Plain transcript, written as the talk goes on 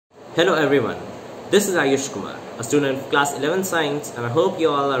Hello everyone, this is Ayush Kumar, a student of class 11 science, and I hope you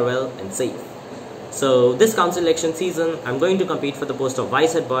all are well and safe. So this council election season, I'm going to compete for the post of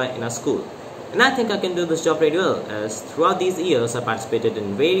vice head boy in our school. And I think I can do this job pretty well, as throughout these years I participated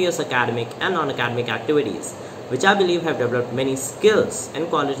in various academic and non-academic activities, which I believe have developed many skills and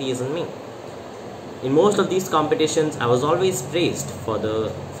qualities in me. In most of these competitions, I was always praised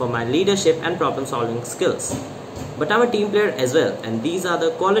for my leadership and problem-solving skills. But I'm a team player as well, and these are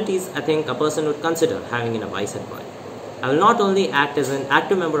the qualities I think a person would consider having in a vice head boy. I will not only act as an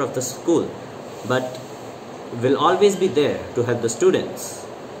active member of the school, but will always be there to help the students.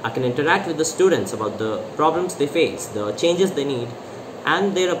 I can interact with the students about the problems they face, the changes they need,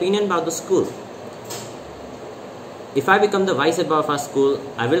 and their opinion about the school. If I become the vice head boy of our school,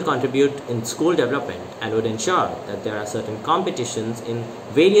 I will contribute in school development and would ensure that there are certain competitions in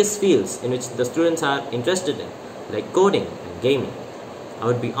various fields in which the students are interested in, like coding and gaming. I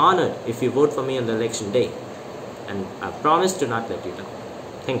would be honored if you vote for me on the election day, and I promise to not let you down.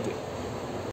 Thank you.